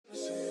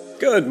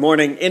Good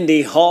morning,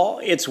 Indy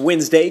Hall. It's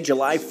Wednesday,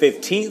 July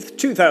 15th,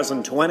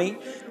 2020.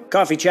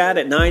 Coffee chat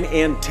at 9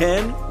 and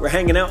 10. We're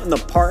hanging out in the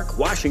park,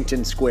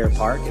 Washington Square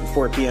Park, at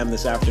 4 p.m.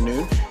 this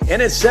afternoon.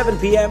 And at 7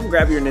 p.m.,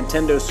 grab your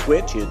Nintendo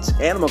Switch. It's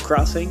Animal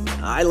Crossing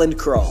Island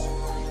Crawl.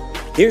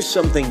 Here's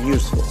something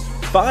useful.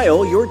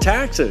 File your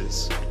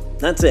taxes.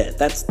 That's it.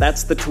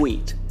 That's the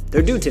tweet.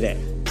 They're due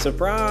today.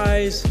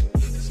 Surprise!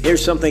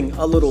 Here's something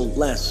a little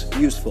less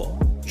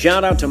useful.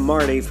 Shout out to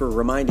Marty for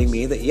reminding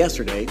me that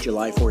yesterday,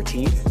 July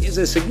 14th, is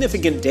a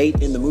significant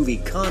date in the movie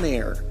Con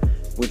Air,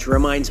 which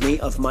reminds me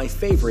of my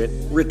favorite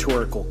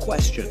rhetorical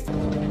question.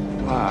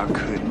 Why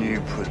couldn't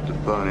you put the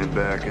bunny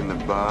back in the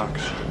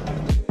box?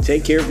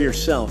 Take care of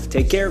yourself,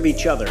 take care of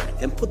each other,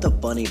 and put the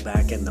bunny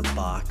back in the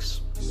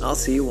box. I'll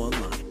see you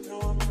online.